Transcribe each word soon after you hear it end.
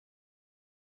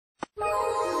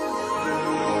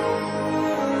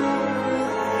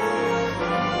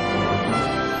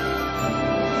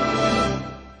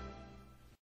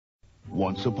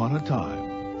Once upon a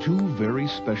time, two very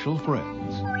special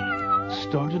friends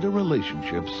started a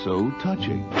relationship so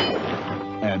touching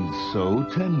and so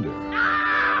tender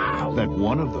that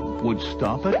one of them would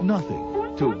stop at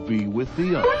nothing to be with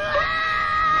the other.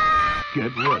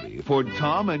 Get ready for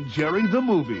Tom and Jerry the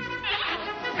movie.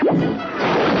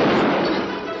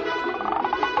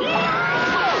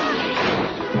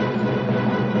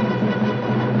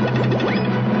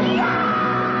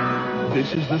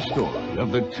 This is the story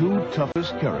of the two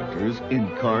toughest characters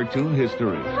in cartoon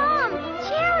history. Tom,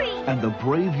 Jerry! And the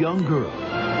brave young girl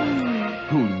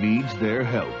who needs their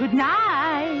help. Good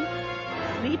night.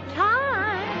 Sleep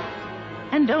tight.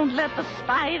 And don't let the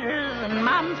spiders and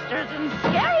monsters and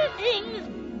scary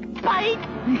things bite.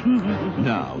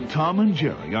 Now, Tom and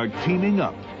Jerry are teaming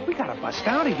up. We gotta bust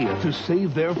out of here. To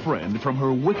save their friend from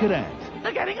her wicked aunt.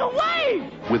 They're getting away!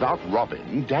 Without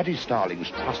Robyn, Daddy Starling's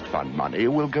trust fund money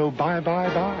will go bye.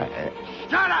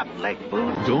 Shut up,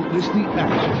 Lickboot. Don't miss the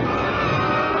action.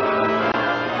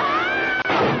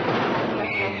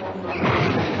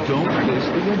 Don't miss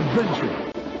the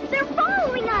adventure. They're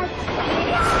following us!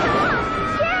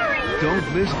 Stop! Jerry! Don't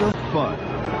miss the fun.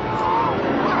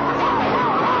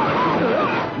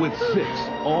 With 6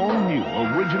 all-new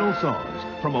original songs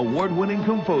from award-winning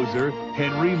composer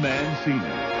Henry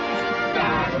Mancini.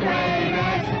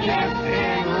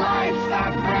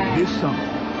 This summer,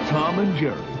 Tom and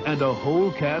Jerry and a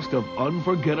whole cast of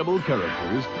unforgettable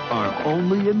characters are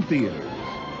only in theaters.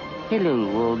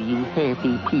 Hello, all you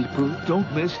happy people.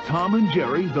 Don't miss Tom and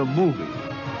Jerry the movie.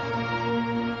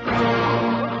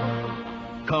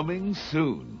 Coming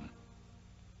soon.